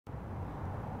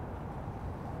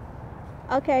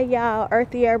Okay, y'all,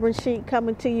 Earthy Urban Chic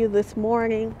coming to you this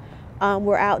morning.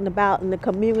 We're out and about in the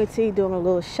community doing a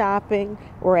little shopping.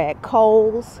 We're at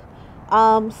Kohl's.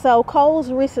 So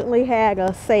Kohl's recently had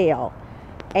a sale,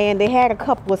 and they had a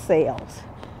couple of sales.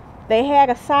 They had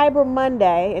a Cyber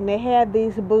Monday, and they had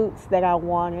these boots that I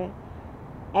wanted.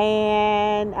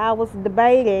 And I was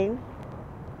debating,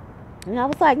 and I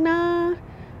was like, nah,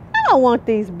 I don't want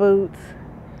these boots.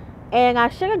 And I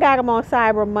should have got them on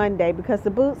Cyber Monday because the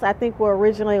boots I think were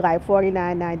originally like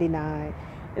 $49.99,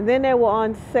 and then they were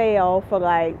on sale for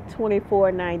like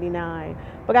 $24.99.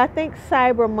 But I think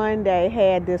Cyber Monday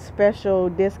had this special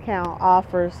discount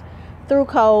offers through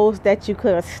Kohl's that you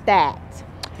could have stacked.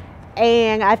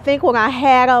 And I think when I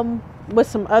had them with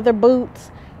some other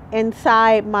boots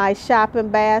inside my shopping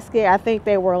basket, I think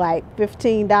they were like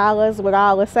 $15 with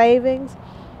all the savings.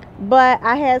 But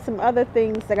I had some other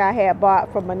things that I had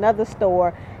bought from another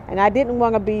store, and I didn't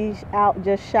want to be out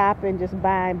just shopping, just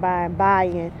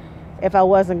buying if I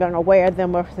wasn't going to wear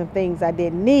them, or some things I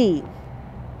didn't need.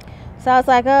 So I was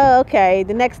like, oh, okay.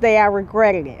 The next day I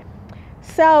regretted it.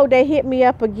 So they hit me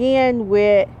up again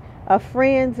with a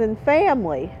friends and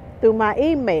family through my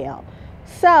email.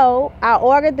 So I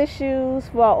ordered the shoes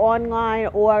for online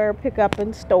order, pick up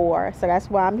in store. So that's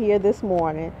why I'm here this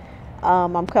morning.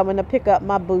 I'm coming to pick up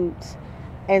my boots.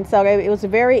 And so it was a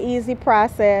very easy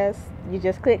process. You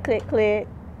just click, click, click,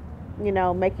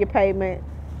 make your payment.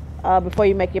 Before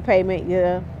you make your payment,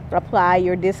 you apply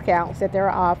your discounts that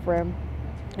they're offering.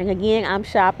 And again, I'm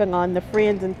shopping on the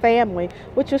friends and family,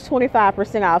 which was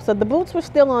 25% off. So the boots were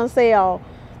still on sale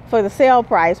for the sale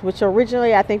price, which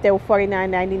originally I think they were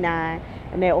 $49.99,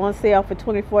 and they're on sale for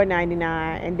 $24.99.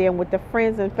 And then with the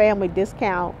friends and family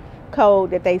discount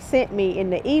code that they sent me in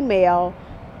the email,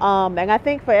 and I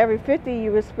think for every 50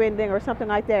 you were spending or something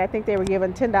like that, I think they were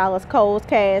giving $10 Kohl's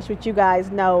cash, which you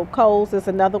guys know Kohl's is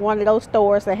another one of those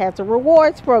stores that has a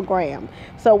rewards program.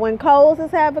 So when Kohl's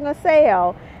is having a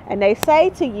sale and they say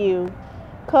to you,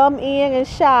 come in and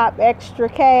shop extra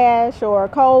cash or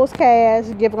Kohl's cash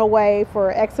given away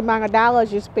for X amount of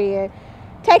dollars you spend,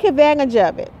 take advantage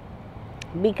of it,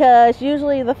 because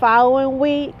usually the following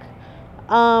week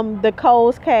the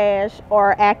Kohl's cash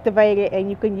are activated and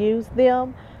you can use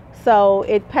them. So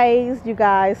it pays you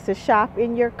guys to shop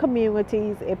in your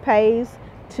communities. It pays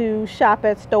to shop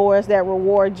at stores that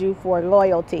reward you for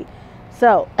loyalty.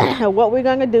 So what we're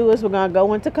going to do is we're going to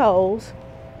go into Kohl's,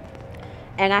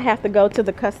 and I have to go to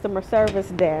the customer service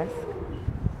desk,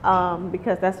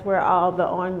 because that's where all the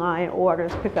online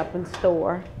orders pick up in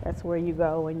store. That's where you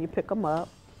go and you pick them up.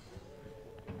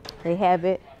 They have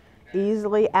it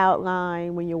easily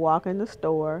outlined when you walk in the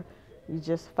store. You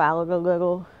just follow the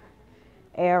little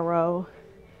arrow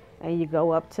and you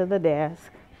go up to the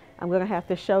desk. I'm going to have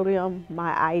to show them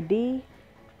my ID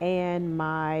and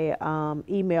my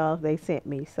email they sent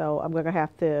me. So I'm going to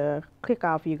have to click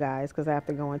off, you guys, because I have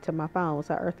to go into my phone.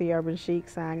 So Earthy Urban Chic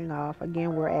signing off.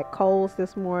 Again, we're at Kohl's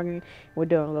this morning. We're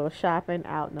doing a little shopping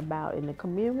out and about in the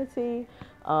community.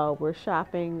 We're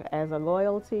shopping as a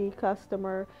loyalty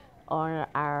customer on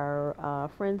our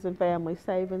friends and family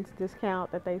savings discount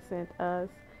that they sent us.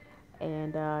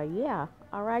 And yeah,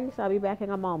 alrighty, so I'll be back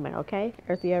in a moment, okay?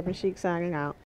 Earthy Urban Chic signing out.